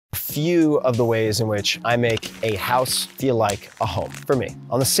Few of the ways in which I make a house feel like a home for me.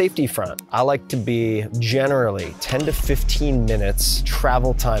 On the safety front, I like to be generally 10 to 15 minutes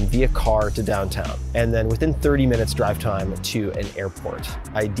travel time via car to downtown, and then within 30 minutes drive time to an airport,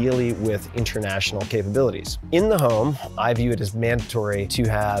 ideally with international capabilities. In the home, I view it as mandatory to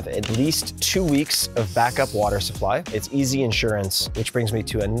have at least 2 weeks of backup water supply. It's easy insurance, which brings me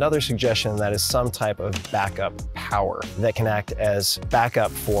to another suggestion, that is some type of backup power that can act as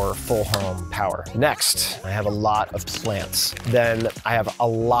backup for full home power. Next, I have a lot of plants. Then I have a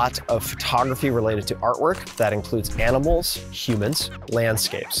lot of photography related to artwork that includes animals, humans,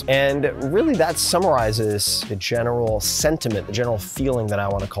 landscapes. And really that summarizes the general sentiment, the general feeling that I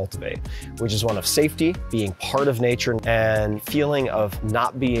want to cultivate, which is one of safety, being part of nature, and feeling of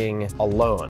not being alone.